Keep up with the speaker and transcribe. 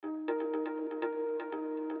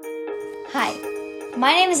Hi,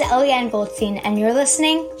 my name is Eliane Goldstein, and you're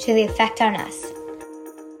listening to The Effect on Us.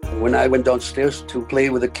 When I went downstairs to play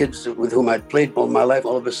with the kids with whom I'd played all my life,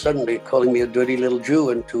 all of a sudden they're calling me a dirty little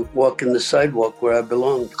Jew and to walk in the sidewalk where I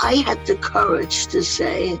belonged. I had the courage to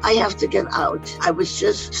say, I have to get out. I was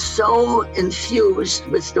just so infused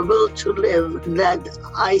with the will to live that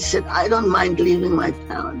I said, I don't mind leaving my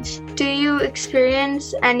parents. Do you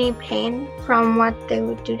experience any pain from what they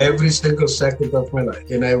would do? Every single second of my life,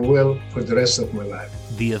 and I will for the rest of my life.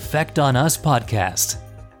 The Effect on Us podcast.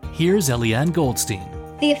 Here's Eliane Goldstein.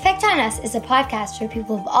 The Effect on Us is a podcast for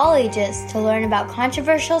people of all ages to learn about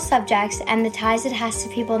controversial subjects and the ties it has to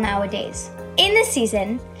people nowadays. In this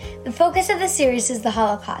season, the focus of the series is the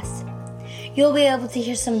Holocaust. You'll be able to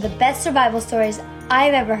hear some of the best survival stories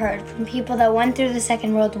I've ever heard from people that went through the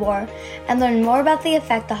Second World War and learn more about the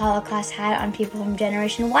effect the Holocaust had on people from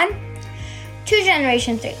Generation 1 to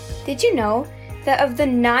Generation 3. Did you know that of the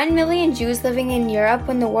 9 million Jews living in Europe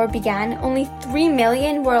when the war began, only 3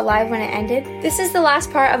 million were alive when it ended? This is the last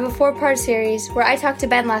part of a 4-part series where I talked to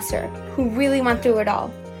Ben Lesser, who really went through it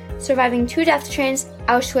all, surviving 2 death trains,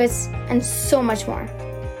 Auschwitz, and so much more.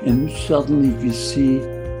 And suddenly you see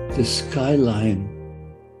the skyline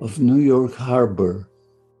of New York Harbor.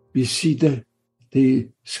 You see the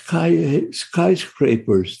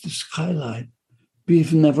skyscrapers, the skyline.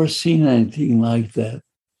 We've never seen anything like that.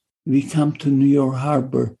 We come to New York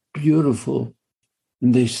Harbor, beautiful,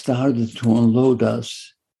 and they started to unload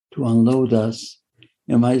us.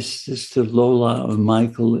 And my sister Lola and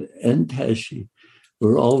Michael and Tashi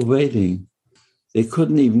were all waiting. They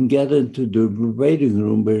couldn't even get into the waiting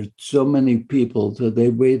room. There were so many people, so they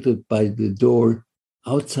waited by the door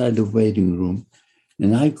outside the waiting room.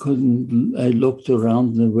 And I looked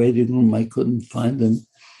around in the waiting room, I couldn't find them.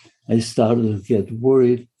 I started to get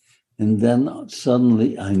worried. And then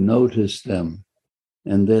suddenly I noticed them.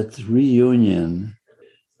 And that reunion,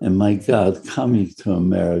 and my God, coming to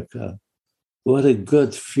America, what a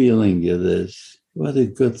good feeling it is. What a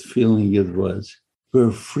good feeling it was. We're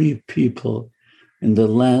free people in the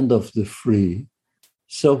land of the free.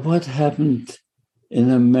 So what happened in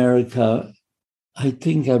America, I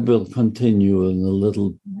think I will continue in a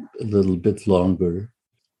little bit longer.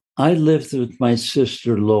 I lived with my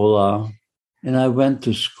sister Lola, and I went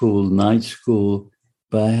to school, night school,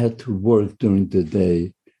 but I had to work during the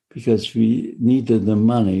day because we needed the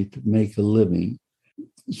money to make a living.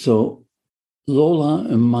 So Lola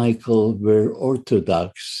and Michael were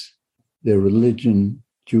Orthodox, their religion,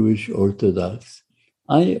 Jewish Orthodox.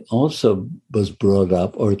 I also was brought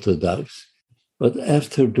up Orthodox, but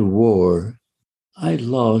after the war, I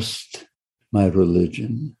lost my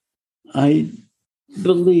religion. I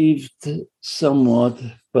believed somewhat,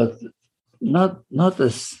 but not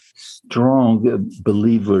as strong a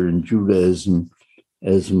believer in Judaism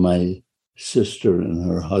as my sister and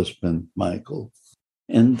her husband, Michael.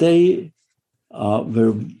 And they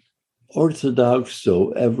were Orthodox,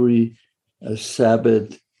 so every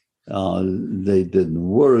Sabbath, they didn't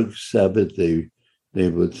work. Sabbath, they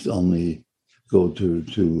would only go to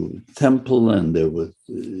temple, and they would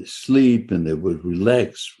sleep, and they would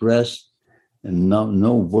relax, rest, and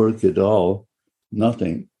no work at all,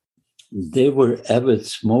 nothing. They were avid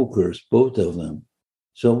smokers, both of them.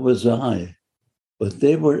 So was I. But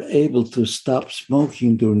they were able to stop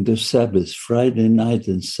smoking during the Sabbath, Friday night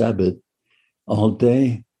and Sabbath, all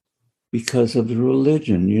day because of the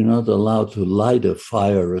religion. You're not allowed to light a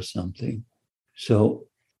fire or something. So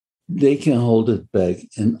they can hold it back.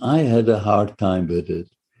 And I had a hard time with it.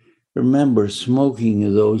 Remember, smoking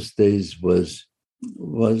in those days was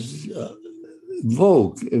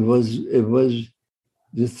vogue. It was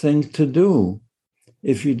the thing to do.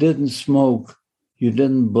 If you didn't smoke, you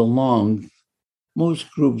didn't belong.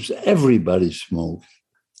 Most groups, everybody smoked.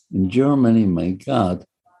 In Germany, my God,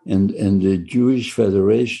 and the Jewish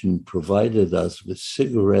Federation provided us with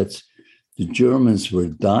cigarettes. The Germans were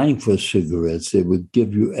dying for cigarettes. They would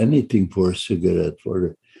give you anything for a cigarette,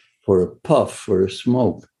 for a puff, for a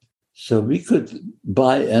smoke. So we could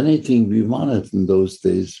buy anything we wanted in those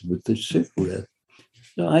days with the cigarette.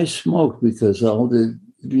 So I smoked because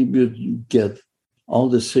we would get all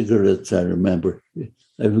the cigarettes, I remember.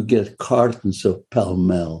 I would get cartons of Pall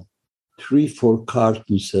Mall, 3-4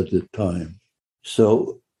 cartons at a time.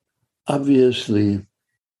 So obviously,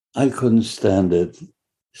 I couldn't stand it.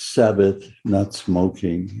 Sabbath, not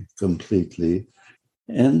smoking completely.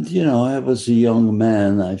 And, I was a young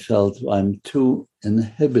man. I felt I'm too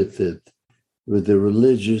inhibited with the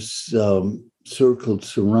religious circle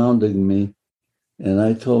surrounding me. And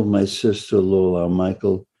I told my sister, Lola,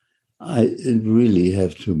 Michael, I really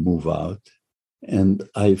have to move out. And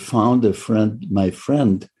I found my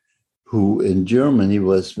friend who in Germany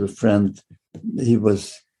was a friend. He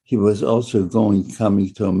was also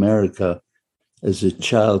coming to America as a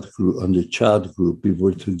child group, on the child group. We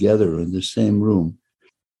were together in the same room.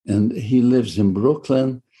 And he lives in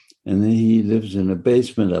Brooklyn, and he lives in a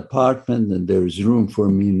basement apartment, and there is room for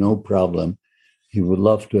me, no problem. He would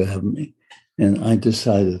love to have me. And I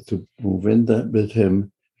decided to move in with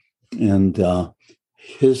him. And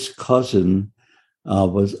his cousin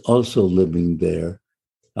was also living there.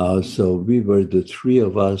 So we were the three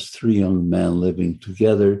young men living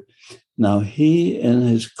together. Now, he and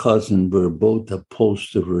his cousin were both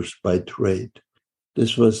upholsterers by trade.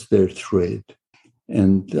 This was their trade.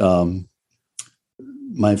 And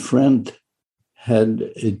my friend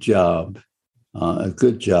had a job, a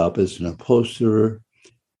good job as an upholsterer,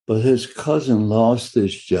 but his cousin lost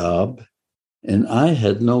his job, and I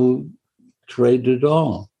had no trade at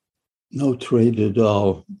all. No trade at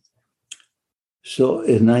all. So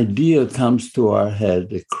an idea comes to our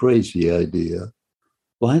head, a crazy idea.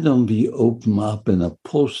 Why don't we open up an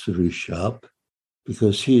upholstery shop?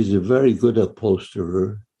 Because he's a very good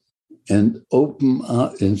upholsterer. And open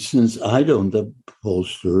up, and since I don't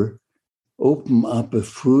upholster, open up a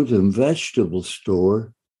fruit and vegetable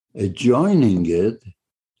store adjoining it.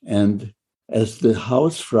 And as the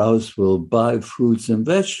housefraus will buy fruits and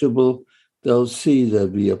vegetables, they'll see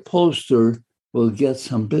that the upholsterer will get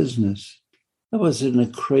some business. That wasn't a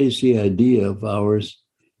crazy idea of ours.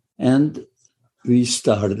 And we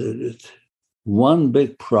started it. One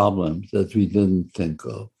big problem that we didn't think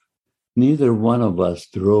of. Neither one of us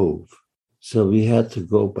drove, so we had to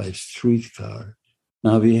go by streetcar.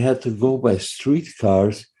 Now, we had to go by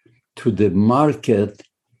streetcars to the market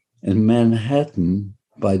in Manhattan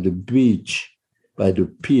by the beach, by the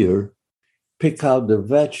pier, pick out the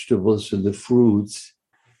vegetables and the fruits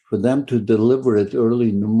for them to deliver it early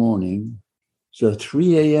in the morning. So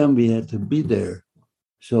 3 a.m. we had to be there.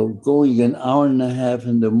 So going an hour and a half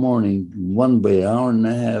in the morning, one way, hour and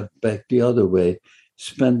a half back the other way,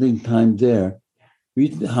 spending time there, we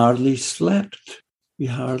hardly slept. We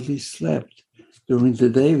hardly slept. During the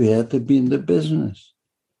day, we had to be in the business.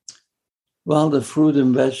 Well, the fruit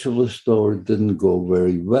and vegetable store didn't go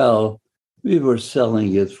very well. We were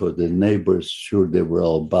selling it for the neighbors. Sure, they were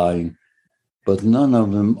all buying, but none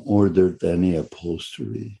of them ordered any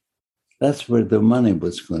upholstery. That's where the money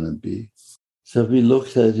was going to be. So we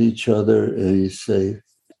looked at each other and we say,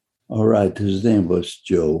 all right, his name was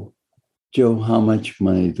Joe. Joe, how much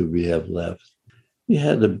money do we have left? We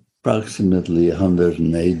had approximately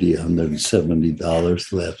 $180,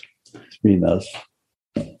 $170 left between us.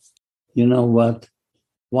 You know what?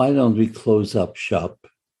 Why don't we close up shop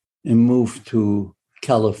and move to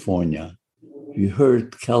California? You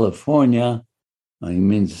heard California, I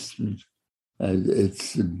mean,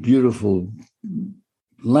 it's a beautiful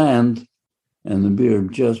land, and we're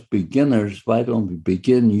just beginners. Why don't we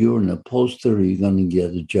begin? You're an upholsterer. You're going to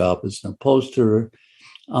get a job as an upholsterer.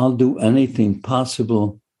 I'll do anything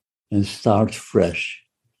possible and start fresh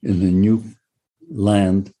in a new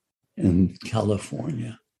land in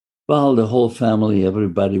California. Well, the whole family,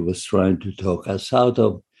 everybody was trying to talk us out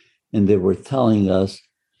of, and they were telling us,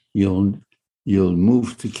 you'll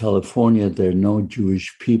move to California. There are no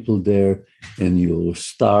Jewish people there, and you'll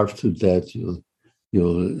starve to death.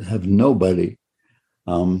 You'll have nobody.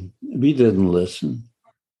 We didn't listen.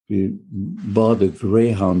 We bought a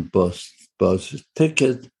Greyhound bus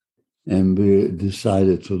ticket, and we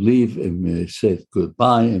decided to leave, and we said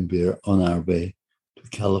goodbye, and we're on our way to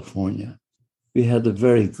California. We had a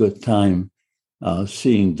very good time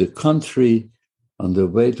seeing the country. On the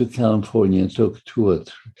way to California, it took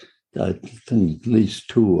I think at least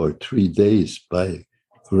 2 or 3 days by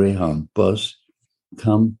Greyhound bus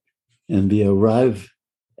come, and we arrive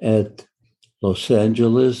at Los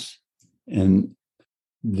Angeles, and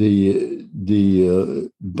the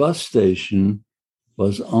bus station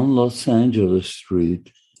was on Los Angeles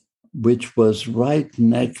Street, which was right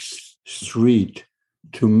next street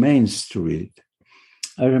to Main Street.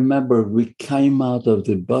 I remember we came out of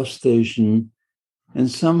the bus station, and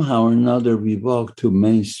somehow or another we walked to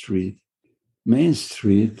Main Street. Main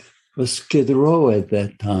Street was Skid Row at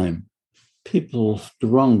that time. People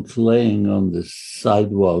drunk laying on the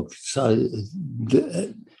sidewalk.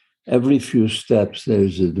 Every few steps,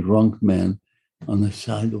 there's a drunk man on the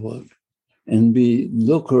sidewalk. And we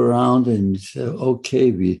look around and we say,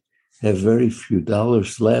 okay, we have very few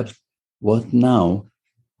dollars left. What now?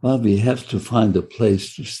 Well, we have to find a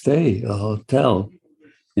place to stay, a hotel.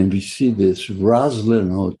 And we see this Roslyn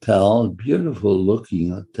Hotel, beautiful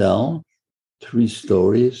looking hotel, 3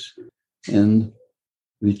 stories. And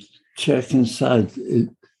we check inside. It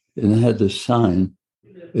had a sign,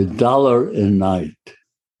 $1 a night.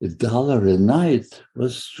 $1 a night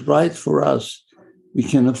was right for us. We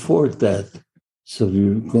can afford that. So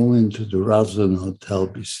we go into the Roslyn Hotel,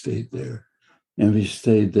 we stayed there. And we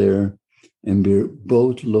stayed there, and we're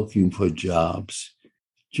both looking for jobs.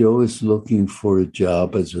 Joe is looking for a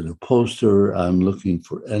job as an upholsterer. I'm looking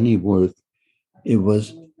for any work. It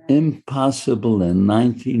was impossible in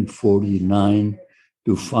 1949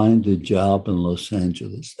 to find a job in Los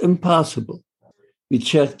Angeles. Impossible. We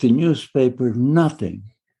checked the newspaper, nothing.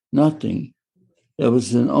 There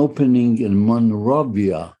was an opening in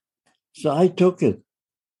Monrovia. So I took it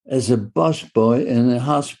as a busboy in a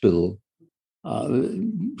hospital,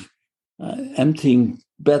 emptying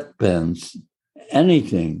bedpans,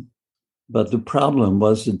 anything. But the problem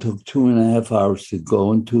was it took 2.5 hours to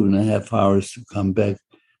go and 2.5 hours to come back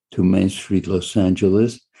to Main Street, Los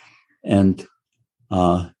Angeles. And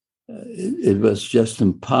it was just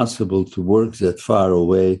impossible to work that far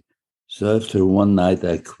away. So after one night,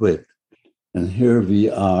 I quit. And here we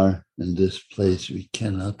are in this place. We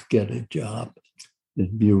cannot get a job.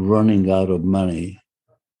 We're running out of money.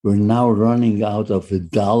 We're now running out of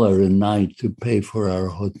 $1 a night to pay for our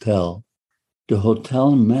hotel. The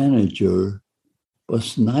hotel manager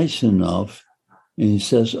was nice enough, and he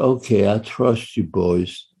says, okay, I trust you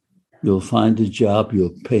boys. You'll find a job,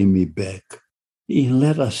 you'll pay me back. He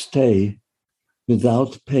let us stay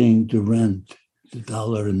without paying the rent,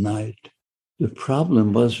 $1 a night. The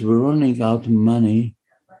problem was we're running out of money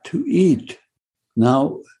to eat.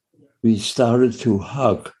 Now we started to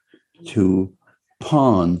hug, to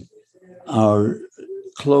pawn our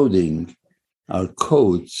clothing, our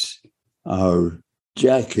coats, our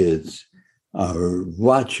jackets, our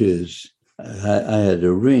watches. I had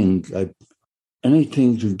a ring,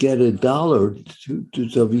 anything to get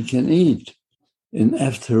 $1 so we can eat. And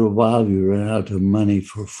after a while, we ran out of money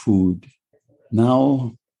for food.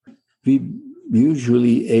 Now, we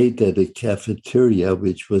usually ate at a cafeteria,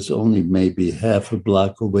 which was only maybe half a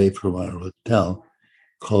block away from our hotel,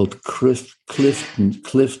 called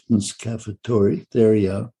Clifton's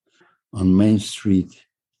Cafeteria on Main Street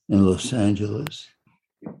in Los Angeles.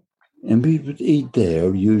 And we would eat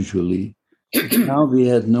there usually. Now we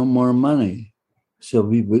had no more money. So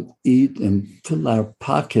we would eat and fill our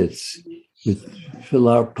pockets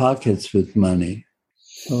with money.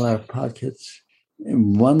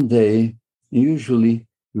 And one day, usually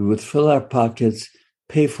we would fill our pockets,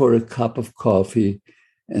 pay for a cup of coffee,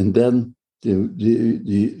 and then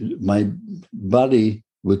my buddy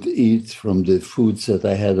would eat from the foods that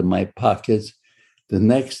I had in my pockets. The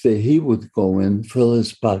next day, he would go in, fill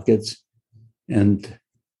his pockets, and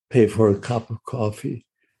pay for a cup of coffee.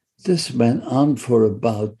 This went on for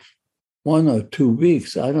about 1 or 2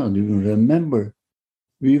 weeks. I don't even remember.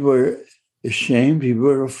 We were ashamed. We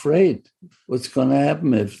were afraid. What's going to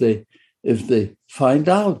happen if they find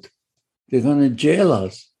out? They're going to jail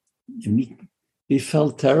us. And we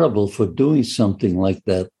felt terrible for doing something like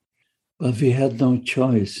that, but we had no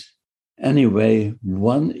choice. Anyway,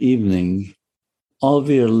 one evening, all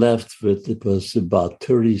we were left with it was about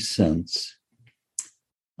 30 cents.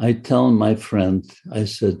 I tell my friend, I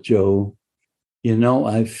said, Joe,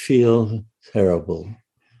 I feel terrible.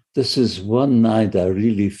 This is one night I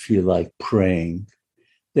really feel like praying.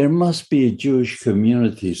 There must be a Jewish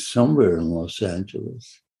community somewhere in Los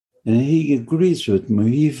Angeles. And he agrees with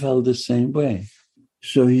me. He felt the same way.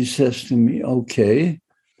 So he says to me, okay,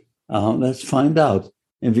 let's find out.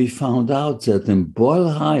 And we found out that in Boyle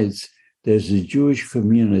Heights, there's a Jewish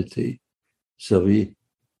community. So we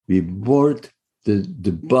board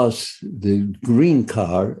the bus, the green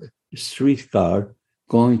car, streetcar,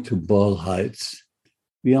 going to Boyle Heights.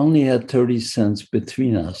 We only had 30 cents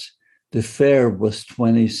between us. The fare was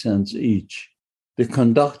 20 cents each. The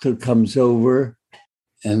conductor comes over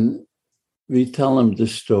and we tell him the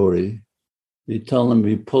story. We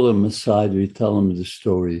pull him aside, we tell him the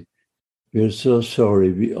story. We're so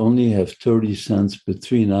sorry, we only have 30 cents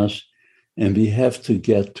between us and we have to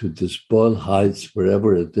get to this Boyle Heights,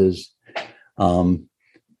 wherever it is.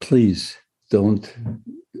 Please don't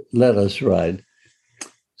let us ride.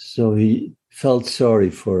 So he felt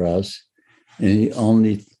sorry for us and he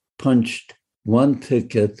only punched one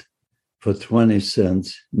ticket for 20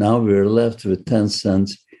 cents. Now we're left with 10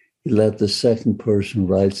 cents. He let the second person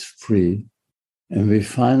ride free. And we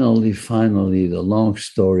finally, the long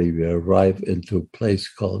story, we arrive into a place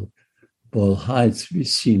called Boyle Heights. We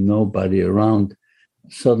see nobody around.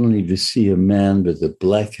 Suddenly we see a man with a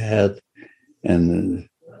black hat and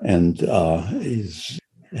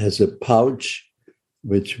he has a pouch,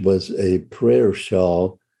 which was a prayer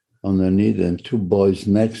shawl underneath, and 2 boys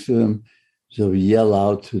next to him. So we yell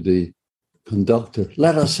out to the conductor,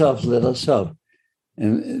 let us off, let us off.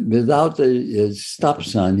 And without a stop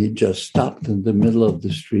sign, he just stopped in the middle of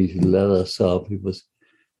the street. He let us off. He was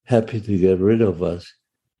happy to get rid of us.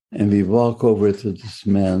 And we walk over to this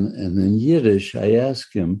man, and in Yiddish, I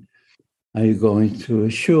ask him, are you going to a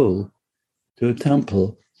shul, to a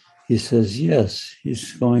temple? He says, yes.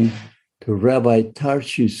 He's going to Rabbi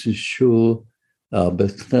Tarshis' shul,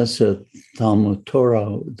 Beth Knesset Talmud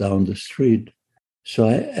Torah down the street. So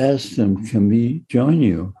I asked him, can we join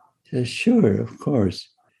you? He said, sure, of course.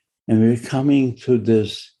 And we're coming to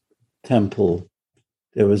this temple.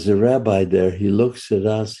 There was a rabbi there. He looks at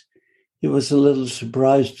us. He was a little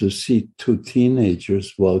surprised to see two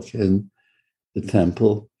teenagers walk in the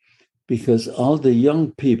temple because all the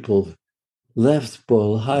young people left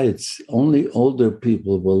Boyle Heights. Only older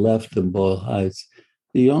people were left in Boyle Heights.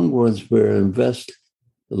 The young ones were in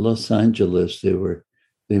Los Angeles. They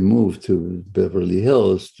moved to Beverly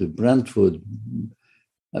Hills, to Brentwood,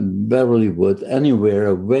 Beverlywood, anywhere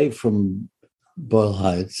away from Boyle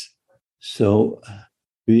Heights. So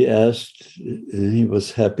we asked, and he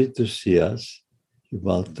was happy to see us. He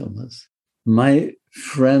welcomed us. My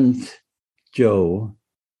friend Joe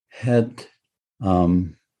has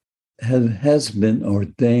been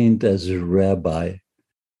ordained as a rabbi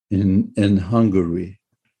in Hungary.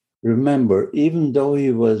 Remember, even though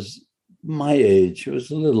he was my age, he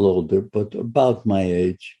was a little older, but about my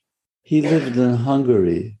age, he lived in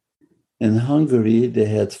Hungary. In Hungary, they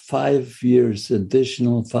had 5 years,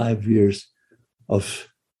 additional 5 years of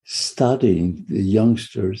studying the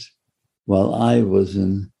youngsters, while I was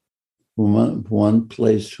in one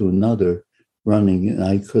place to another running, and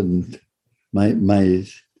I couldn't.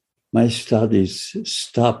 My studies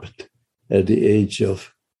stopped at the age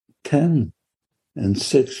of 10 and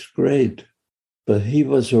 6th grade. But he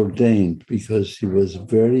was ordained because he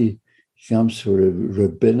comes from a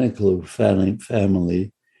rabbinical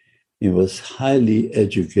family. He was highly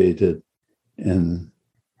educated in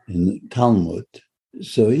Talmud.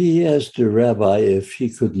 So he asked the rabbi if he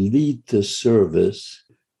could lead the service.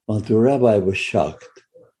 Well, the rabbi was shocked.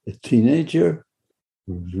 A teenager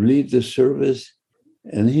lead the service,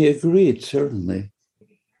 and he agreed, certainly.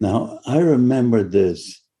 Now, I remember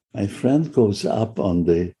this. My friend goes up on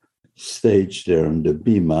the stage there on the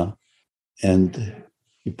bima, and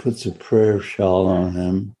he puts a prayer shawl on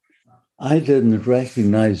him. I didn't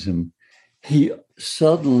recognize him. He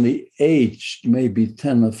suddenly aged maybe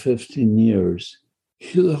 10 or 15 years.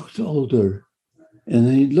 He looked older, and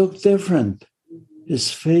he looked different.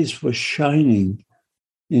 His face was shining,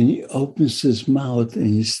 and he opens his mouth and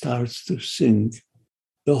he starts to sing.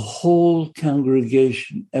 The whole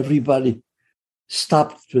congregation, everybody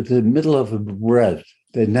stopped in the middle of a breath.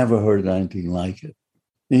 They never heard anything like it.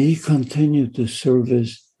 And he continued the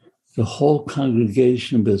service. The whole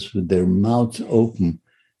congregation was with their mouths open.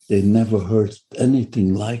 They never heard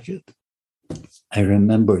anything like it. I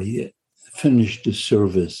remember he finished the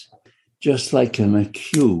service just like in a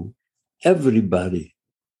queue. Everybody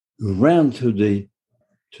ran to the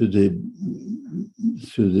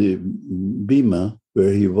bima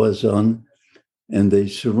where he was on, and they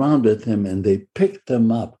surrounded him and they picked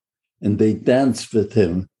him up and they danced with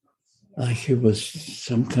him like he was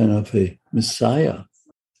some kind of a messiah.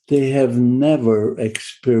 They have never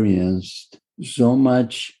experienced so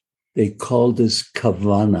much, they call this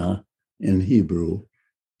kavana in Hebrew,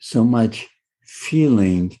 so much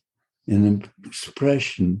feeling and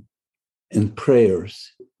expression and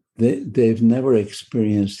prayers. They've never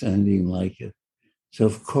experienced anything like it. So,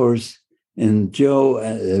 of course, and Joe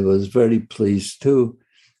was very pleased too.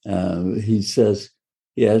 He says,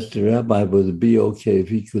 he asked the rabbi, would it be okay if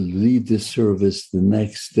he could lead the service the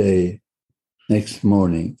next day, next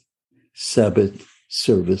morning, Sabbath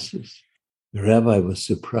services. The rabbi was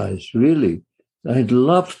surprised. Really? I'd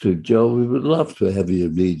love to, Joe. We would love to have you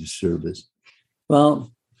lead the service.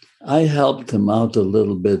 Well, I helped him out a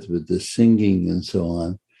little bit with the singing and so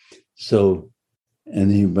on. So,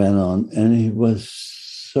 and he went on, and he was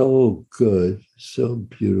so good, so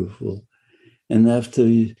beautiful. And after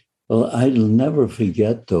I'll never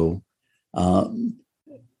forget, though,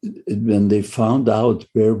 when they found out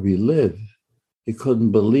where we live, they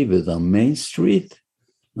couldn't believe it. On Main Street,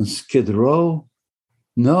 on Skid Row.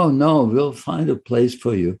 No, we'll find a place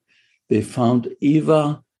for you. They found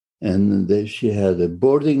Eva, and she had a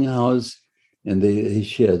boarding house, and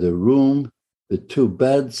she had a room with 2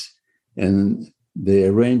 beds, and they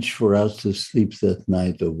arranged for us to sleep that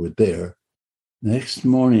night over there. Next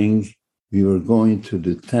morning, we were going to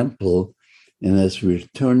the temple, and as we're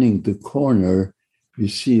turning the corner, we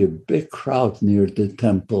see a big crowd near the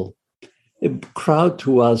temple. A crowd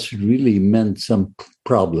to us really meant some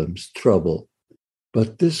problems, trouble.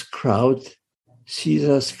 But this crowd sees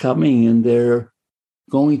us coming and they're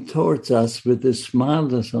going towards us with the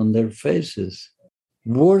smiles on their faces.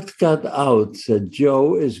 Word got out that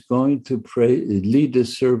Joe is going to lead the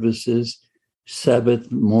services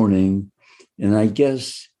Sabbath morning. And I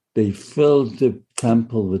guess they filled the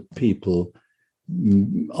temple with people.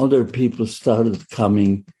 Other people started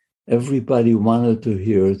coming. Everybody wanted to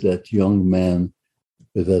hear that young man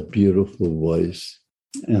with that beautiful voice.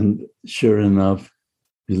 And sure enough,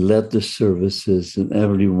 we led the services and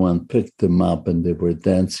everyone picked him up and they were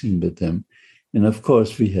dancing with him. And of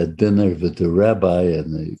course, we had dinner with the rabbi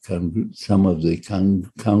and some of the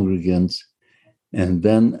congregants. And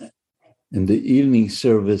then in the evening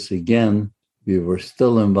service, again, we were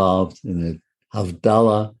still involved in a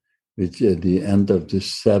Havdalah, which at the end of the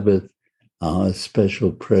Sabbath, a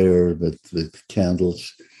special prayer with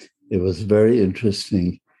candles. It was very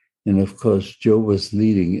interesting. And of course, Joe was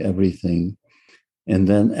leading everything. And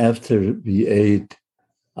then after we ate,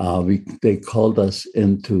 they called us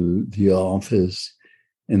into the office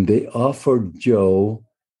and they offered Joe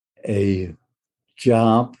a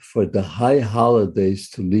job for the high holidays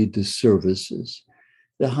to lead the services.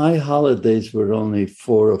 The high holidays were only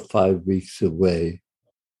 4 or 5 weeks away,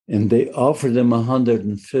 and they offered him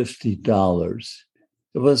 $150.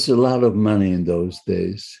 It was a lot of money in those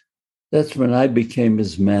days. That's when I became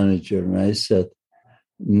his manager, and I said,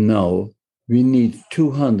 no, we need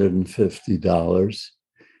 $250,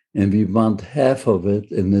 and we want half of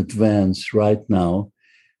it in advance right now,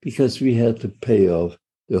 because we had to pay off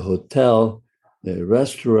the hotel, the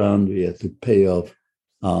restaurant, we had to pay off,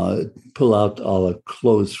 pull out all the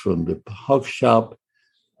clothes from the hog shop.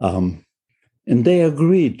 And they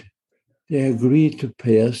agreed. They agreed to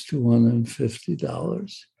pay us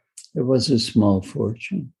 $250. It was a small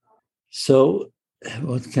fortune. So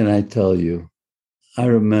what can I tell you? I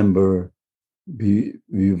remember we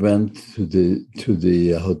went to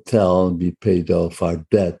the hotel, we paid off our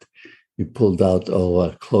debt. We pulled out all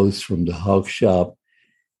our clothes from the hog shop.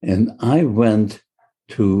 And I went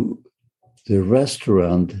to the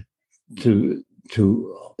restaurant to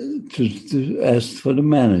ask for the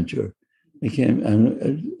manager. I came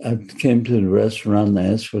to the restaurant and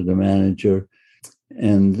asked for the manager,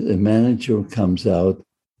 and the manager comes out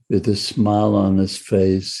with a smile on his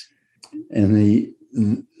face, and he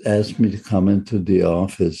asked me to come into the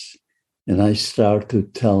office, and I start to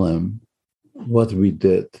tell him what we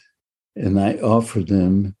did, and I offered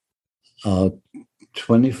him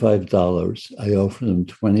 $25. I offered him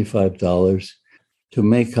 $25 to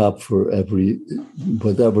make up for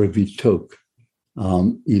whatever we took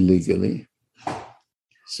illegally.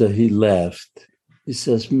 So he laughed. He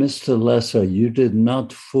says, Mr. Lesser, you did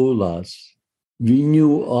not fool us. We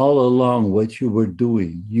knew all along what you were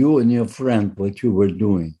doing, you and your friend, what you were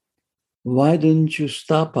doing. Why didn't you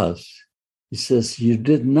stop us? He says, you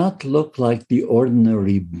did not look like the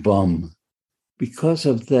ordinary bum. Because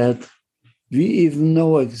of that, we even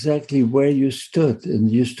know exactly where you stood, and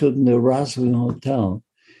you stood in the Roslyn Hotel.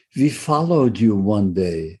 We followed you one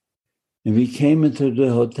day, and we came into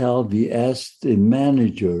the hotel. We asked the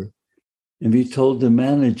manager, and we told the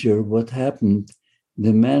manager what happened.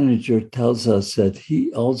 The manager tells us that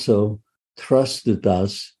he also trusted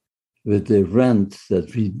us with the rent,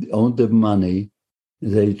 that we owed the money.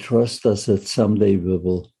 They trust us that someday we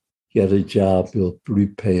will get a job, we'll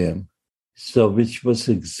repay him. So, which was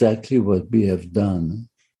exactly what we have done.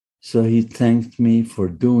 So he thanked me for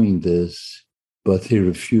doing this, but he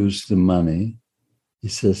refused the money. He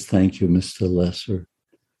says, thank you, Mr. Lesser.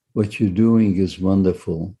 What you're doing is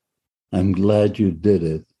wonderful. I'm glad you did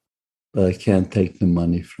it, but I can't take the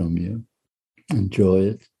money from you. Enjoy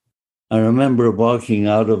it. I remember walking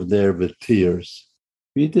out of there with tears.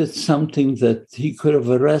 We did something that he could have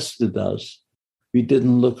arrested us. We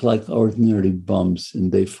didn't look like ordinary bums,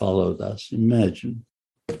 and they followed us. Imagine.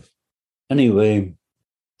 Anyway,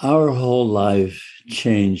 our whole life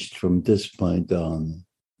changed from this point on.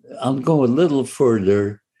 I'll go a little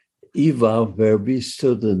further. Eva, where we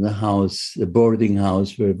stood in the house, the boarding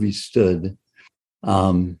house where we stood,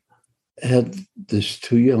 had these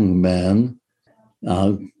two young men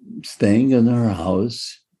staying in her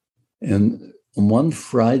house. And one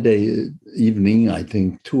Friday evening, I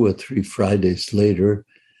think 2 or 3 Fridays later,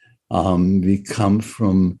 we come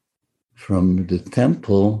from the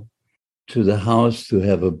temple to the house to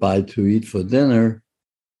have a bite to eat for dinner.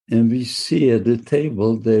 And we see at the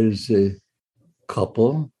table, there's a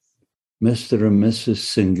couple, Mr. and Mrs.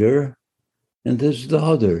 Singer, and his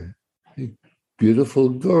daughter, a beautiful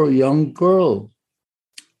girl, young girl.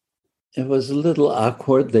 it was a little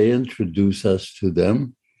awkward. They introduced us to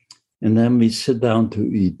them, and then we sit down to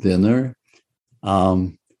eat dinner.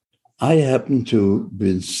 I happened to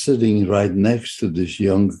be sitting right next to this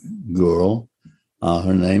young girl.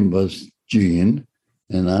 Her name was Jean,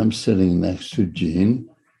 and I'm sitting next to Jean,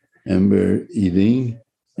 and we're eating,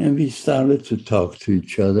 and we started to talk to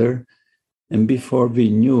each other. And before we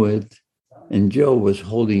knew it, and Joe was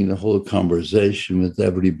holding the whole conversation with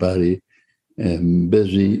everybody and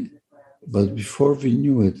busy. But before we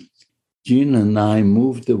knew it, Jean and I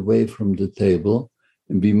moved away from the table,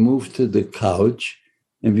 and we moved to the couch,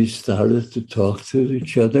 and we started to talk to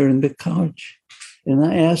each other on the couch. And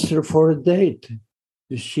I asked her for a date.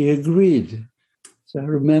 She agreed. So I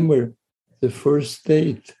remember the first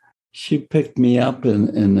date. She picked me up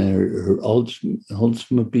in her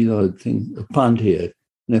Oldsmobile, I think, a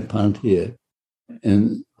Pontiac.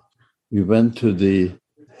 And we went to the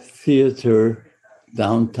theater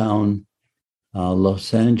downtown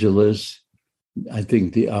Los Angeles, I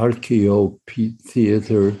think the RKO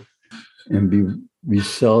Theater, and we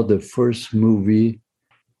saw the first movie,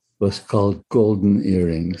 was called Golden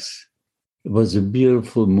Earrings. It was a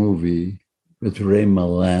beautiful movie with Ray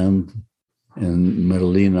Milland and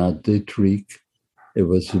Marlene Dietrich. It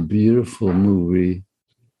was a beautiful movie.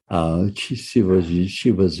 She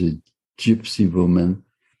was a gypsy woman,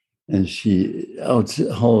 and it's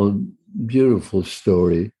a whole beautiful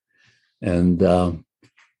story. And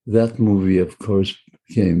that movie, of course,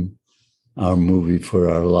 became our movie for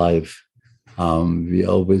our life. We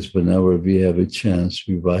always, whenever we have a chance,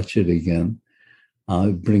 we watch it again.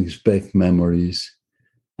 It brings back memories.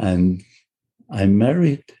 And I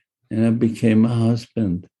married, and I became a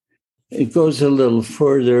husband. It goes a little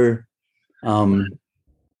further.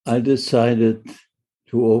 I decided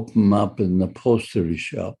to open up an upholstery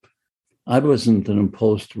shop. I wasn't an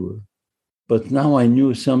upholsterer, but now I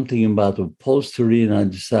knew something about upholstery, and I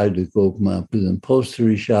decided to open up an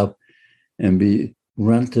upholstery shop, and we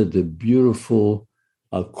rented a beautiful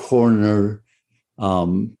corner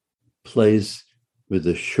place with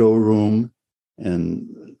a showroom and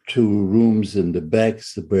 2 rooms in the back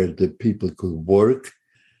where the people could work.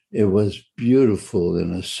 It was beautiful,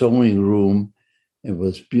 in a sewing room. It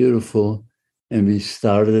was beautiful. And we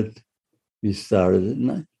started.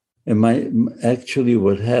 Actually,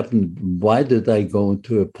 what happened, why did I go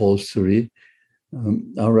into upholstery?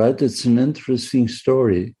 All right, it's an interesting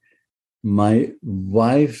story. My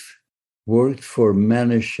wife worked for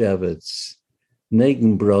Manischewitz,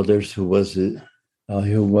 Nagin Brothers, who was in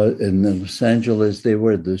Los Angeles. They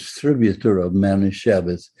were a distributor of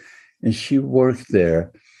Manischewitz, and she worked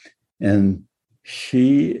there. And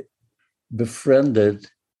she befriended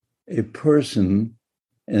a person,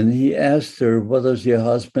 and he asked her, "What does your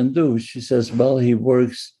husband do?" She says, "Well, he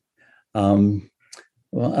works." Well,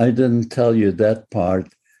 I didn't tell you that part.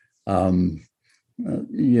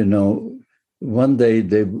 One day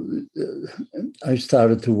I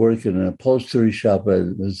started to work in an upholstery shop.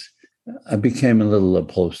 I became a little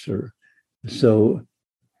upholsterer. So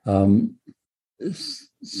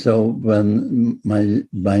when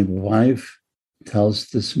my wife tells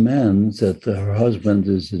this man that her husband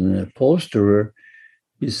is an upholsterer,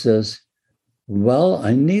 he says, "Well,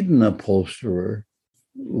 I need an upholsterer."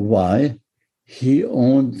 Why? He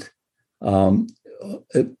owned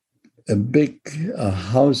a big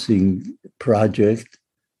housing project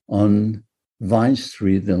on Vine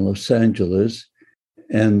Street in Los Angeles,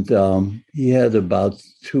 and he had about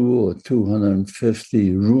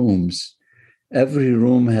 250 rooms. Every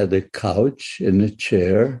room had a couch and a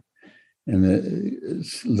chair and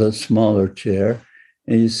a smaller chair,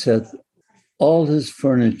 and he said all his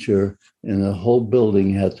furniture in the whole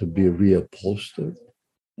building had to be reupholstered.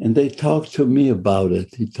 And they talked to me about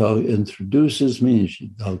it. He introduces me, and she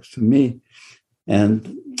talks to me. And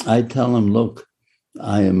I tell him, "Look,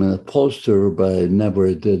 I am an upholsterer, but I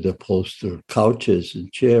never did upholster couches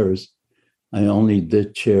and chairs. I only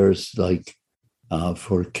did chairs like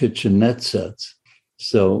for kitchenette sets."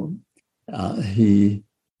 So he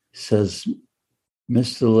says,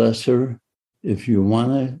 "Mr. Lesser, if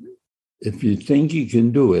you think you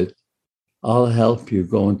can do it, I'll help you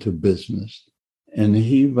go into business." And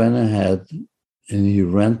he went ahead and he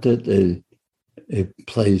rented a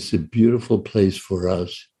place, a beautiful place for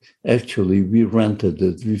us. Actually, we rented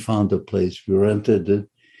it. We found a place, we rented it.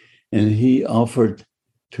 And he offered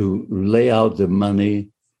to lay out the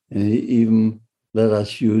money, and he even let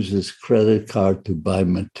us use his credit card to buy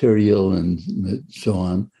material and so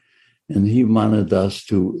on. And he wanted us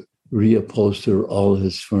to reupholster all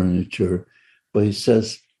his furniture. But he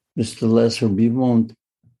says, "Mr. Lesser, we won't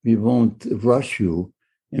rush you.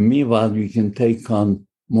 And meanwhile, you can take on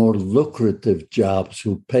more lucrative jobs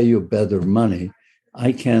who pay you better money.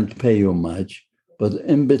 I can't pay you much, but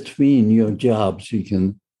in between your jobs, you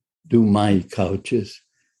can do my couches,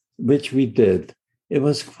 which we did. It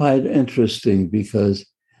was quite interesting because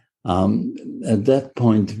at that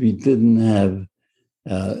point, we didn't have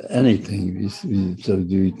anything.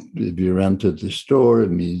 We rented the store,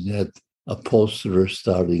 and we had upholsterers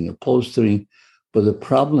starting upholstering. But the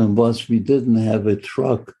problem was we didn't have a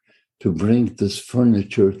truck to bring this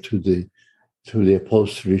furniture to the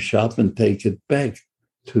upholstery shop and take it back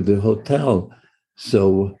to the hotel.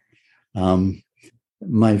 So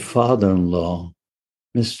my father-in-law,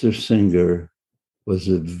 Mr. Singer, was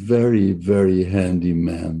a very, very handy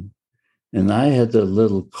man. And I had a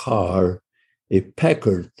little car, a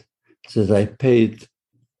Packard, that I paid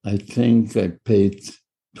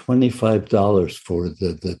 $25 for it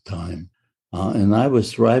at the time. And I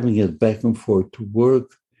was driving it back and forth to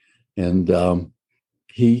work. And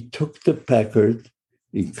he took the Packard,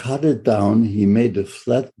 he cut it down, he made a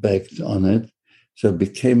flatback on it, so it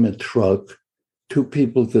became a truck. 2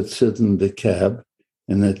 people could sit in the cab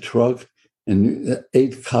in a truck, and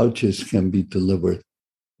 8 couches can be delivered.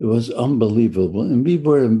 It was unbelievable. And we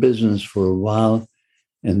were in business for a while,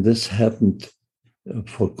 and this happened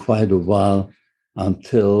for quite a while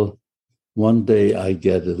until one day I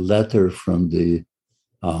get a letter from the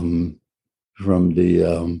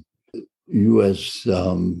U.S.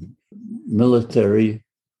 Military,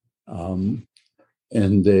 and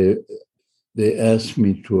they asked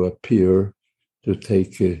me to appear to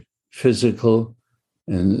take a physical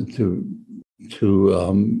and to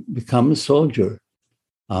become a soldier.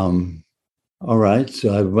 All right,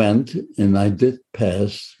 so I went and I did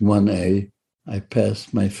pass 1A. I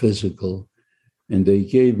passed my physical, and they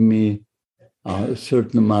gave me a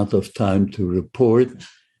certain amount of time to report.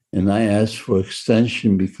 And I asked for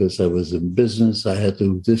extension because I was in business. I had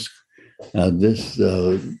to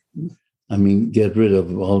get rid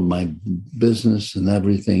of all my business and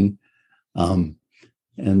everything. And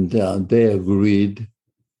they agreed.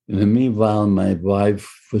 And meanwhile, my wife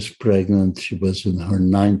was pregnant. She was in her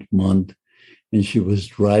 9th month, and she was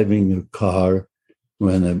driving a car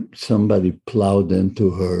when somebody plowed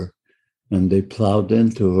into her. And they plowed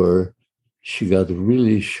into her. She got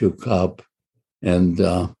really shook up, and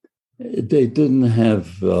they didn't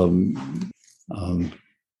have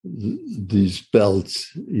these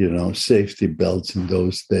belts, safety belts in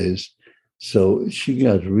those days. So she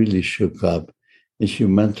got really shook up, and she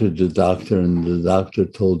went to the doctor, and the doctor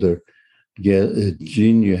told her,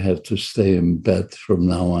 Jean, you have to stay in bed from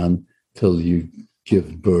now on till you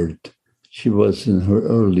give birth. She was in her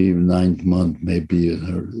early 9th month, maybe in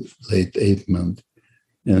her late 8th month,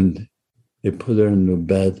 and they put her in the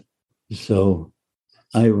bed. So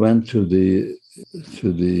I went to the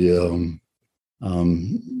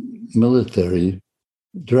military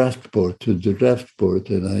draft board,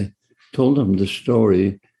 and I told them the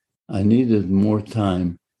story. I needed more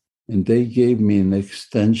time, and they gave me an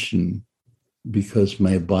extension because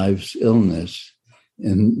my wife's illness.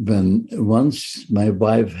 And once my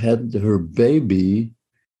wife had her baby,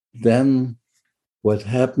 then what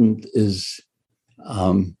happened is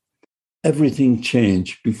everything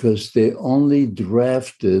changed because they only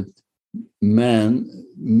drafted married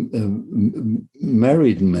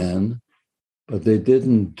men, but they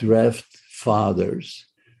didn't draft fathers.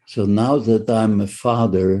 So now that I'm a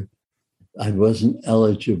father, I wasn't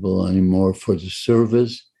eligible anymore for the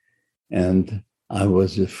service, and I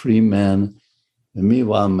was a free man. And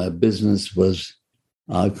meanwhile, my business was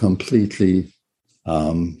completely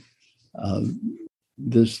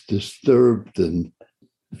disturbed, and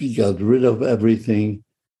we got rid of everything,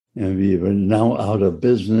 and we were now out of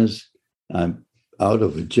business. I'm out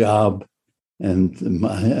of a job, and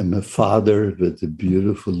I'm a father with a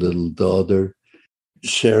beautiful little daughter.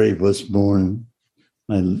 Sherry was born,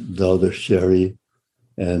 my daughter Sherry,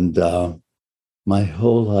 and my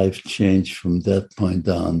whole life changed from that point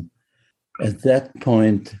on. At that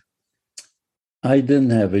point, I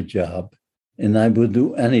didn't have a job, and I would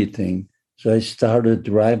do anything. So I started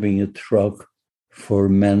driving a truck for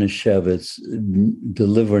Manischewitz,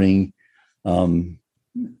 delivering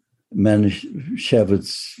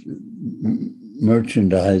Manischewitz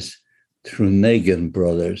merchandise through Nagin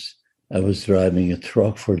Brothers. I was driving a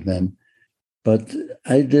truck for them, but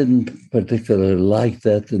I didn't particularly like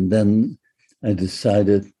that. And then I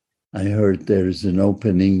decided, I heard there's an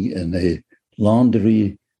opening in a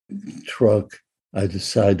laundry truck. I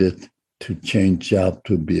decided to change job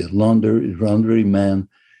to be a laundry man,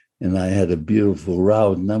 and I had a beautiful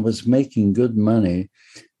route, and I was making good money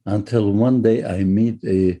until one day I meet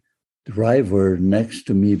a driver next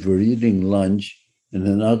to me. We're eating lunch, and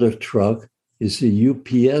another truck is a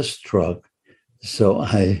UPS truck. So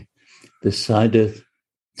I decided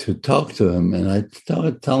to talk to him, and I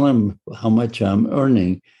tell him how much I'm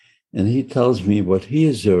earning, and he tells me what he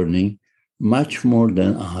is earning, much more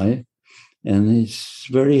than I, and he's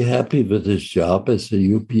very happy with his job as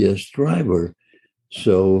a UPS driver.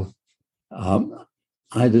 So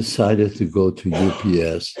I decided to go to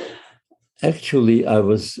UPS. Actually, I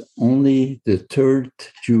was only the third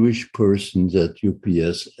Jewish person that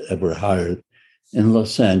UPS ever hired in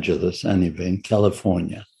Los Angeles, anyway, in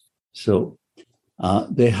California. So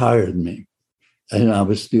they hired me, and I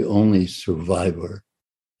was the only survivor.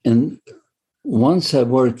 And once I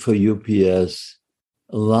worked for UPS,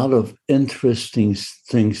 a lot of interesting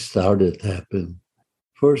things started to happen.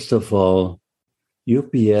 First of all,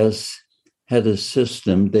 UPS had a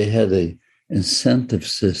system, they had an incentive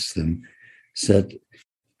system that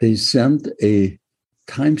they sent a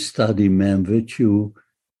time study man with you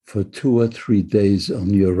for 2 or 3 days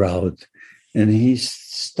on your route. And he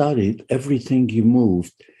studied everything you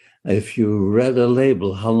moved. If you read a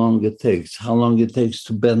label, how long it takes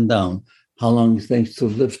to bend down, how long it takes to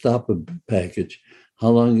lift up a package, how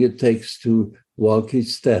long it takes to walk each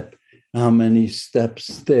step, how many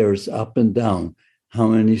steps stairs up and down, how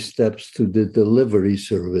many steps to the delivery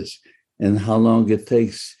service, and how long it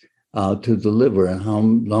takes to deliver, and how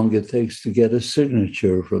long it takes to get a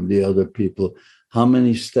signature from the other people, how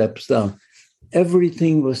many steps down.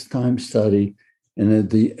 Everything was time study. And at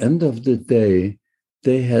the end of the day,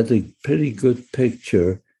 they had a pretty good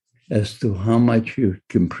picture as to how much you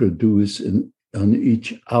can produce on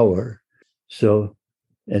each hour. So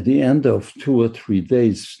at the end of 2 or 3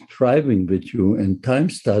 days driving with you and time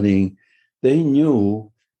studying, they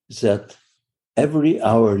knew that every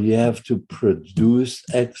hour you have to produce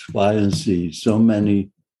X, Y, and Z, so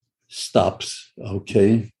many stops,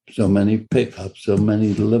 okay, so many pickups, so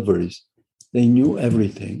many deliveries. They knew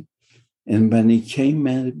everything. And when he came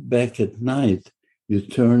back at night, you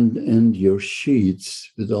turned in your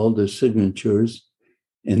sheets with all the signatures,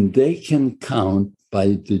 and they can count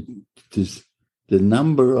by the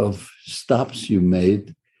number of stops you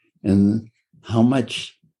made and how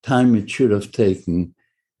much time it should have taken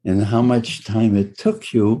and how much time it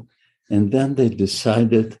took you. And then they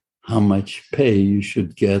decided how much pay you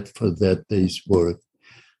should get for that day's work.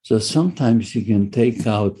 So sometimes you can take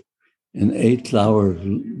out an 8-hour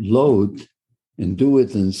load and do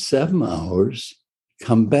it in 7 hours,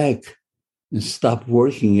 come back and stop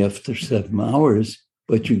working after 7 hours,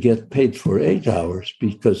 but you get paid for 8 hours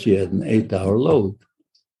because you had an 8-hour load.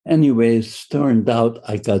 Anyway, it turned out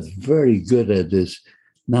I got very good at this.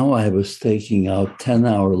 Now I was taking out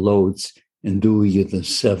 10-hour loads and doing it in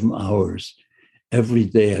 7 hours. Every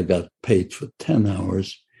day I got paid for 10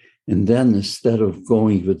 hours. And then instead of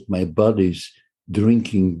going with my buddies,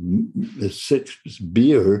 drinking 6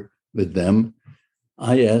 beer with them,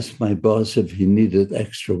 I asked my boss if he needed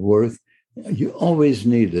extra work. You always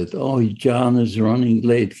need it. Oh, John is running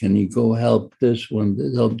late. Can you go help this one,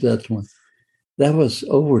 help that one? That was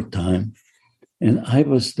overtime. And I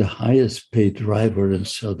was the highest paid driver in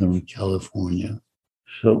Southern California.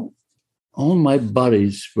 So all my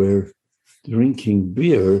buddies were drinking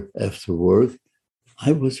beer after work.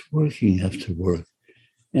 I was working after work.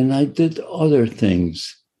 And I did other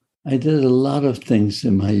things. I did a lot of things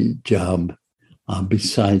in my job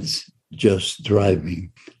besides just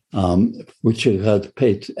driving, which I got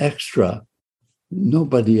paid extra.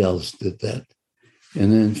 Nobody else did that.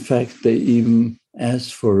 And in fact, they even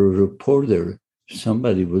asked for a reporter.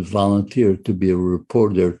 Somebody would volunteer to be a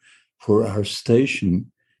reporter for our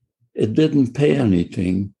station. It didn't pay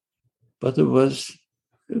anything, but it was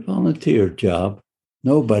a volunteer job.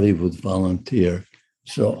 Nobody would volunteer.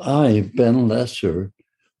 So I, Ben Lesser,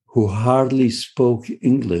 who hardly spoke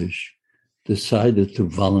English, decided to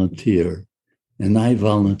volunteer, and I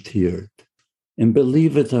volunteered. And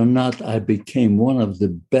believe it or not, I became one of the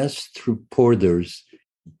best reporters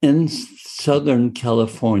in Southern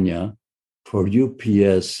California for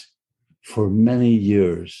UPS for many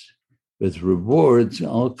years, with rewards,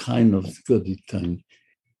 all kind of good things.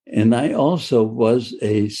 And I also was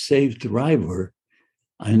a safe driver.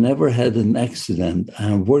 I never had an accident.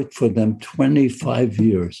 I worked for them 25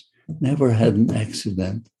 years, never had an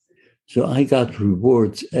accident. So I got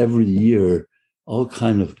rewards every year, all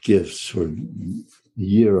kind of gifts for the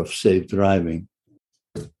year of safe driving.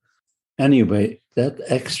 Anyway, that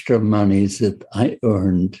extra money that I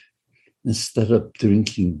earned, instead of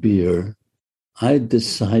drinking beer, I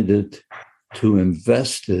decided to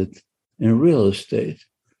invest it in real estate.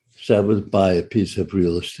 So I would buy a piece of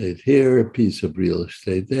real estate here, a piece of real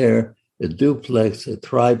estate there, a duplex, a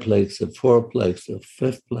triplex, a fourplex, a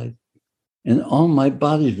fifthplex. And all my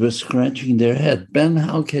bodies were scratching their head. Ben,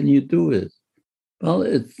 how can you do it? Well,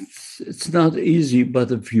 it's not easy,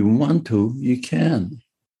 but if you want to, you can.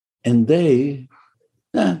 And they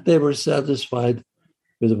were satisfied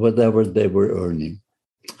with whatever they were earning.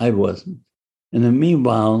 I wasn't. And in the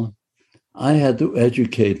meanwhile, I had to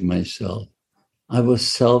educate myself. I was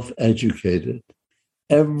self-educated.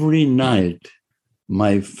 Every night,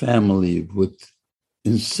 my family would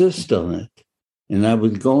insist on it. And I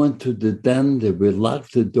would go into the den, they would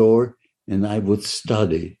lock the door, and I would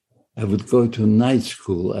study. I would go to night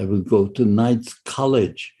school. I would go to night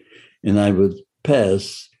college, and I would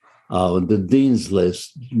pass the dean's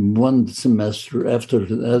list one semester after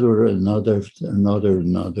another.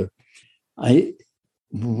 I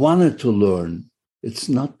wanted to learn. It's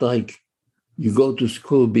not like you go to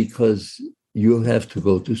school because you have to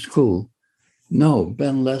go to school. No,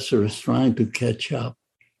 Ben Lesser is trying to catch up.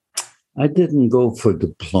 I didn't go for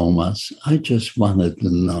diplomas. I just wanted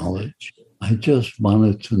the knowledge. I just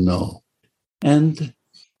wanted to know. And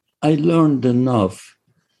I learned enough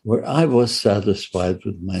where I was satisfied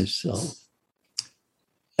with myself.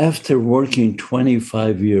 After working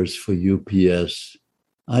 25 years for UPS,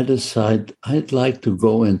 I decided I'd like to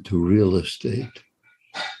go into real estate.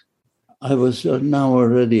 I was now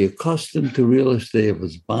already accustomed to real estate. I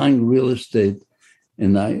was buying real estate,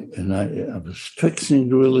 and I was fixing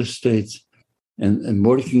real estate and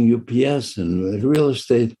working UPS and real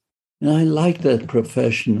estate. And I liked that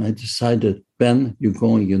profession. I decided, Ben, you're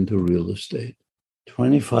going into real estate.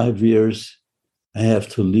 25 years, I have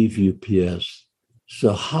to leave UPS.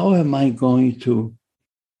 So how am I going to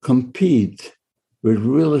compete with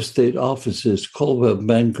real estate offices, Coldwell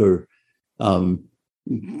Banker,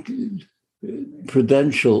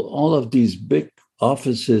 Prudential, all of these big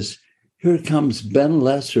offices? Here comes Ben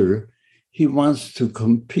Lesser. He wants to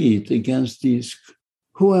compete against these.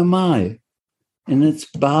 Who am I? And it's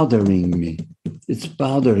bothering me. It's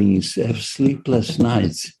bothering me. I have sleepless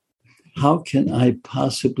nights. How can I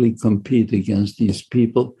possibly compete against these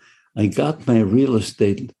people? I got my real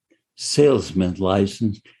estate salesman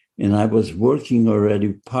license, and I was working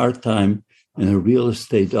already part-time in a real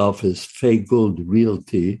estate office, Fay Gould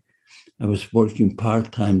Realty. I was working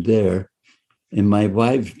part-time there. And my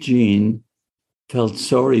wife, Jean, felt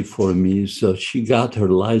sorry for me, so she got her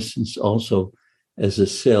license also as a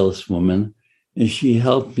saleswoman, and she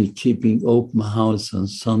helped me keeping open house on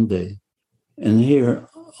Sunday. And here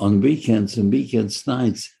on weekends and weekends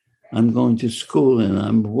nights, I'm going to school and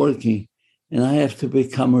I'm working, and I have to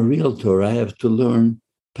become a realtor. I have to learn,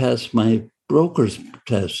 pass my broker's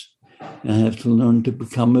test. And I have to learn to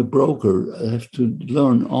become a broker. I have to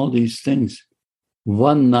learn all these things.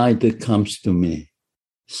 One night it comes to me.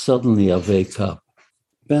 Suddenly I wake up.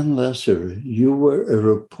 Ben Lesser, you were a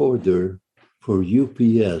reporter for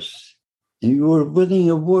UPS, and you were winning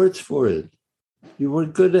awards for it. You were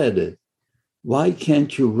good at it. Why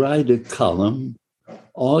can't you write a column,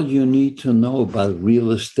 all you need to know about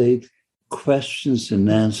real estate, questions and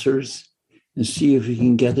answers, and see if you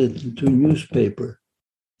can get it into a newspaper?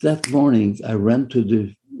 That morning, I ran to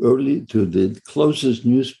the closest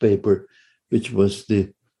newspaper, which was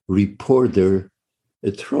the Reporter,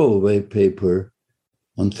 a throwaway paper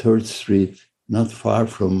on 3rd Street, not far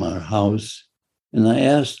from our house. And I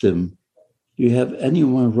asked him, do you have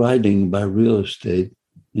anyone writing about real estate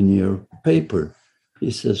in your paper?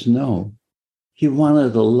 He says, no. He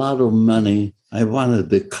wanted a lot of money. I wanted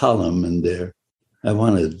the column in there. I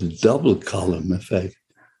wanted the double column, in fact.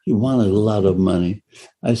 He wanted a lot of money.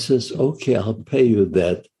 I says, okay, I'll pay you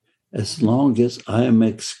that as long as I am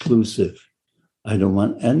exclusive. I don't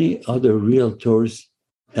want any other realtors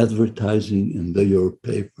advertising in your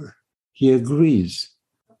paper. He agrees.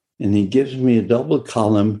 And he gives me a double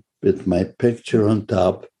column with my picture on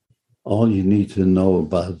top. All you need to know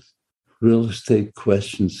about real estate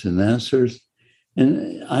questions and answers.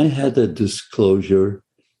 And I had a disclosure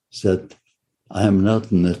that I am not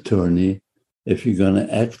an attorney. If you're going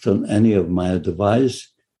to act on any of my advice,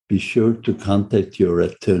 be sure to contact your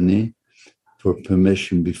attorney for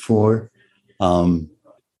permission before. And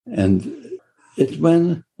it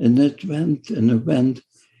went, and it went, and it went.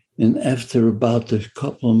 And after about a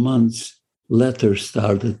couple of months, letters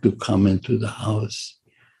started to come into the house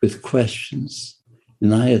with questions,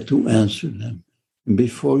 and I had to answer them. And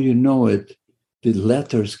before you know it, the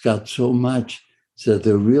letters got so much that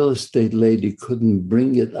the real estate lady couldn't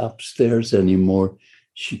bring it upstairs anymore.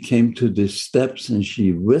 She came to the steps and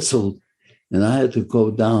she whistled, and I had to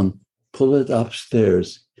go down, pull it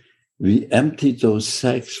upstairs. We emptied those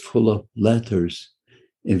sacks full of letters,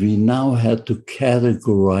 And we now had to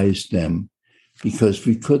categorize them because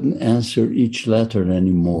we couldn't answer each letter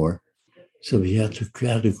anymore. So we had to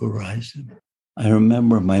categorize them. I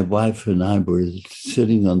remember my wife and I were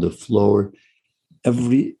sitting on the floor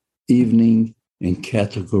every evening and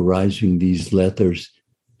categorizing these letters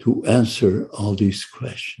to answer all these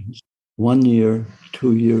questions. 1 year,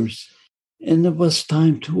 2 years, and it was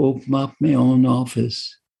time to open up my own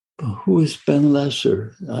office. But who is Ben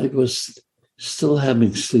Lesser? I was still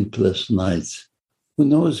having sleepless nights. Who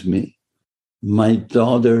knows me? My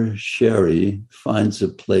daughter, Sherry, finds a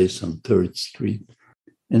place on 3rd Street.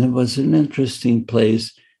 And it was an interesting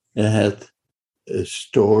place. It had a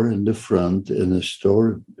store in the front and a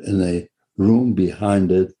store in a room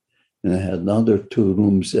behind it. And it had another 2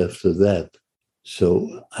 rooms after that.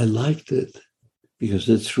 So I liked it because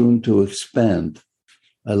it's room to expand.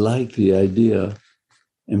 I liked the idea,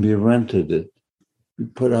 and we rented it. We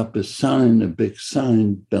put up a sign, a big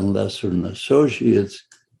sign, Ben Lesser and Associates.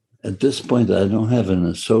 At this point, I don't have an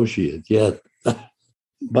associate yet.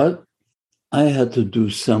 But I had to do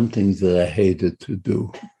something that I hated to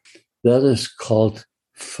do. That is called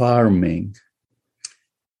farming.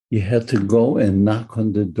 You had to go and knock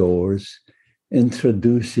on the doors,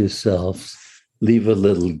 introduce yourselves, leave a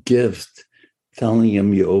little gift, telling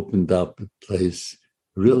them you opened up a place,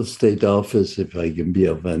 real estate office, if I can be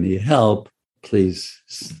of any help, please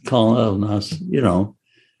call on us,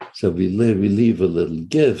 So we leave a little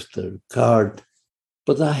gift, a card.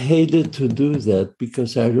 But I hated to do that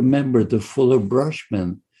because I remember the Fuller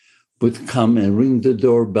Brushman would come and ring the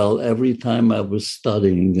doorbell every time I was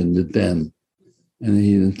studying in the den. And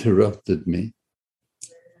he interrupted me.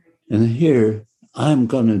 And here, I'm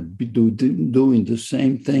going to be doing the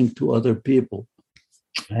same thing to other people.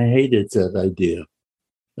 I hated that idea.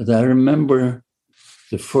 But I remember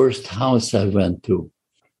the first house I went to.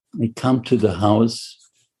 I come to the house,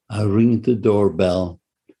 I ring the doorbell,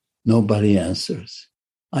 nobody answers.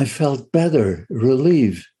 I felt better,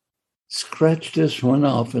 relieved, scratched this one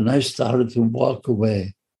off, and I started to walk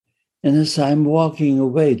away. And as I'm walking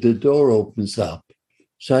away, the door opens up.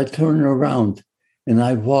 So I turn around and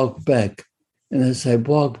I walk back. And as I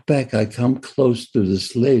walk back, I come close to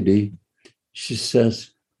this lady. She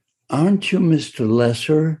says, "Aren't you Mr.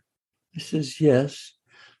 Lesser?" I says, "Yes."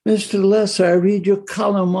 "Mr. Lesser, I read your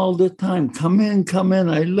column all the time. Come in.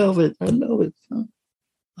 I love it.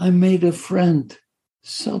 I made a friend.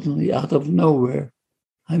 Suddenly, out of nowhere,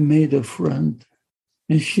 I made a friend.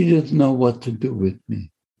 And she didn't know what to do with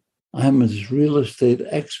me. I'm a real estate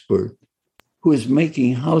expert who is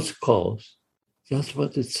making house calls. That's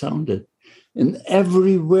what it sounded. And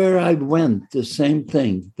everywhere I went, the same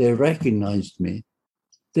thing. They recognized me.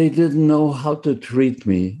 They didn't know how to treat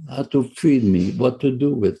me, what to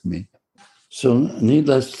do with me. So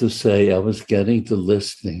needless to say, I was getting the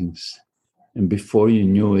listings. And before you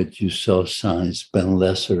knew it, you saw signs, Ben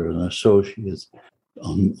Lesser and Associates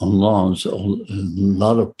on lawns, a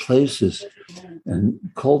lot of places. And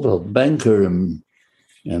Coldwell Banker and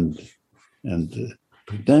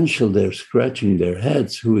Prudential, they're scratching their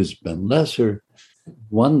heads. Who is Ben Lesser?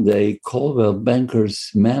 One day, Coldwell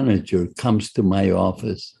Banker's manager comes to my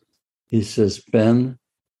office. He says, "Ben,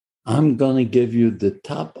 I'm going to give you the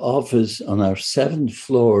top office on our 7th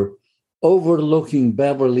floor overlooking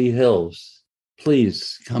Beverly Hills.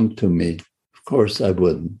 Please come to me." Of course, I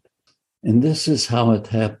wouldn't. And this is how it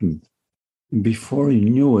happened. And before you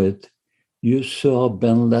knew it, you saw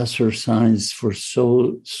Ben Lesser signs for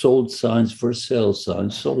sold signs for sale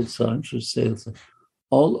signs, sold signs for sale signs,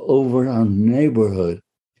 all over our neighborhood.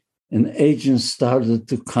 And agents started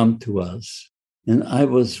to come to us. And I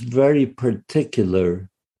was very particular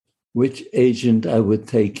which agent I would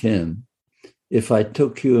take in. If I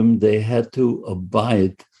took him, they had to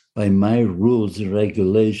abide by my rules and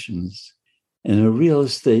regulations. And a real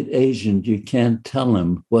estate agent, you can't tell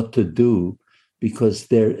them what to do because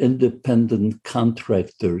they're independent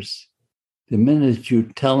contractors. The minute you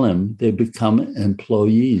tell them, they become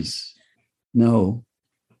employees. No,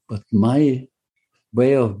 but my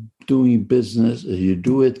way of doing business is you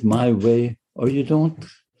do it my way or you don't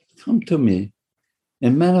come to me.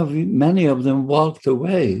 And many of them walked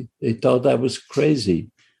away. They thought I was crazy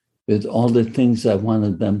with all the things I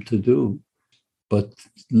wanted them to do. But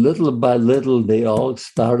little by little, they all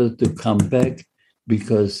started to come back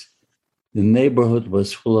because the neighborhood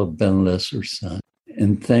was full of Ben Lesser signs.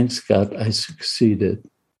 And thanks God, I succeeded.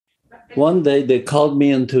 One day, they called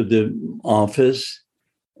me into the office,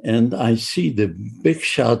 and I see the big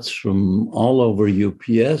shots from all over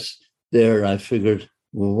UPS there. I figured,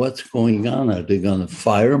 well, what's going on? Are they going to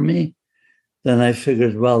fire me? Then I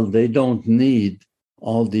figured, well, they don't need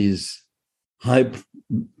all these high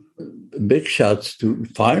big shots to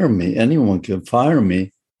fire me. Anyone can fire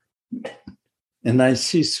me. And I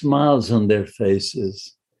see smiles on their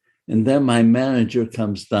faces. And then my manager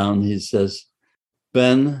comes down. He says,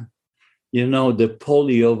 Ben, you know, the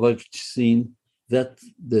polio vaccine, that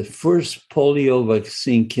the first polio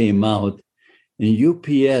vaccine came out, and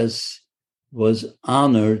UPS was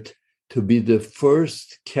honored to be the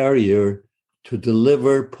first carrier to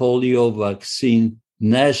deliver polio vaccine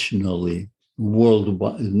nationally,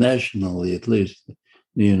 worldwide, nationally, at least in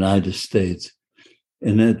the United States.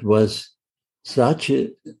 And it was such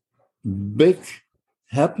a big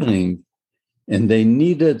happening. And they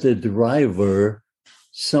needed a driver,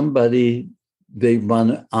 somebody they want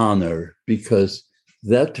to honor, because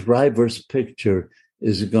that driver's picture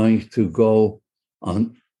is going to go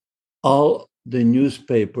on all the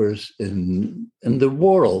newspapers in the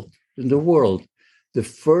world. The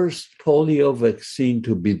first polio vaccine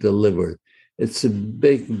to be delivered. It's a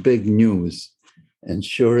big, big news. And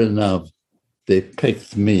sure enough, they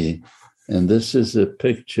picked me. And this is a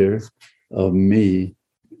picture of me.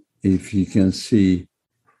 If you can see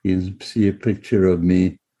a picture of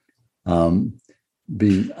me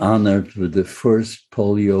being honored with the first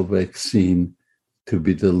polio vaccine to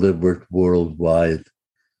be delivered worldwide.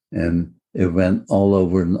 And it went all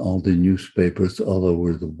over in all the newspapers all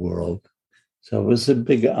over the world. So it was a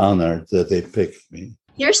big honor that they picked me.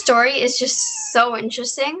 Your story is just so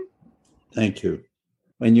interesting. Thank you.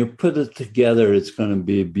 When you put it together, it's going to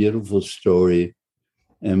be a beautiful story.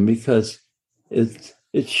 And because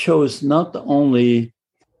it shows not only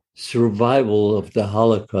survival of the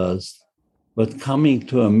Holocaust, but coming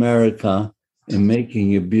to America and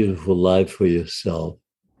making a beautiful life for yourself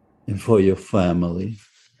and for your family.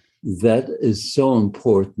 That is so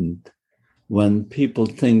important. When people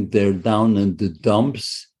think they're down in the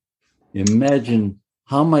dumps, imagine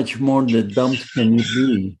how much more in the dumps can you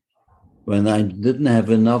be. When I didn't have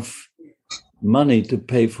enough money to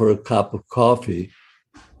pay for a cup of coffee,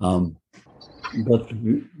 but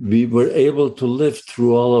we were able to live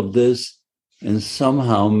through all of this and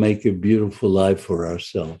somehow make a beautiful life for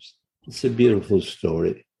ourselves. It's a beautiful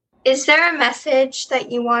story. Is there a message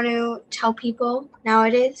that you want to tell people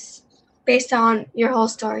nowadays based on your whole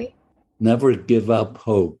story? Never give up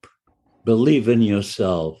hope. Believe in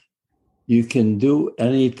yourself. You can do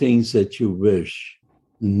anything that you wish.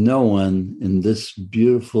 No one in this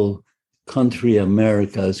beautiful country,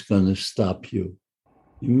 America, is going to stop you.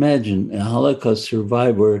 Imagine a Holocaust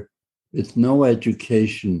survivor with no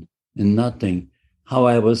education and nothing, how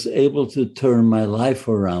I was able to turn my life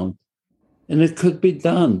around. And it could be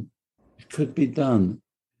done. It could be done.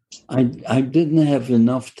 I didn't have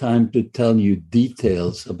enough time to tell you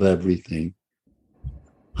details of everything.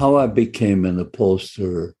 How I became an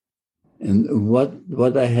upholsterer and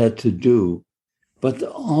what I had to do. But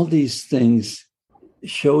all these things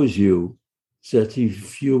shows you that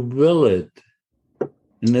if you will it,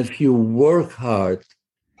 and if you work hard,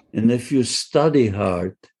 and if you study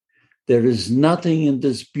hard, there is nothing in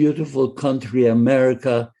this beautiful country,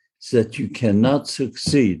 America, that you cannot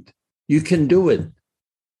succeed. You can do it.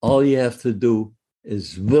 All you have to do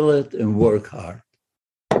is will it and work hard.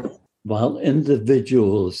 While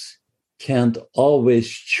individuals can't always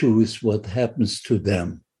choose what happens to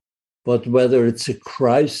them, but whether it's a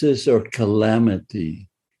crisis or calamity,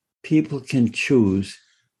 people can choose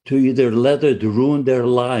to either let it ruin their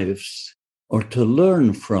lives or to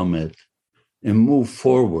learn from it and move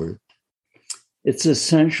forward. It's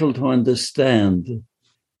essential to understand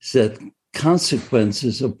that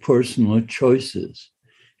consequences of personal choices.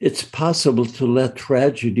 It's possible to let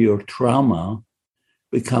tragedy or trauma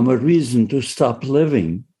become a reason to stop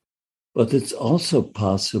living, but it's also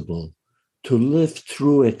possible to live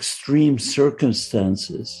through extreme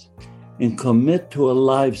circumstances and commit to a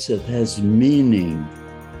life that has meaning,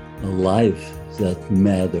 a life that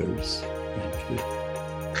matters. Thank you.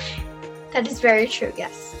 That is very true,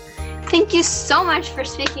 yes. Thank you so much for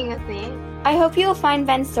speaking with me. I hope you will find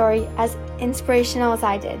Ben's story as inspirational as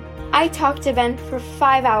I did. I talked to Ben for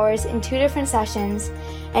 5 hours in 2 different sessions,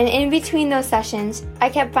 and in between those sessions, I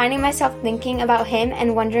kept finding myself thinking about him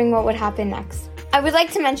and wondering what would happen next. I would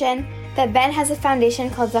like to mention that Ben has a foundation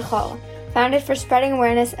called Zachor, founded for spreading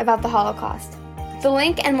awareness about the Holocaust. The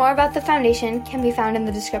link and more about the foundation can be found in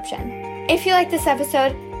the description. If you like this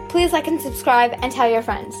episode, please like and subscribe and tell your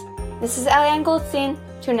friends. This is Eliane Goldstein.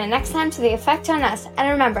 Tune in next time to The Effect on Us, and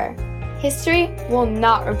remember, history will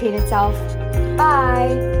not repeat itself.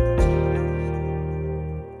 Bye!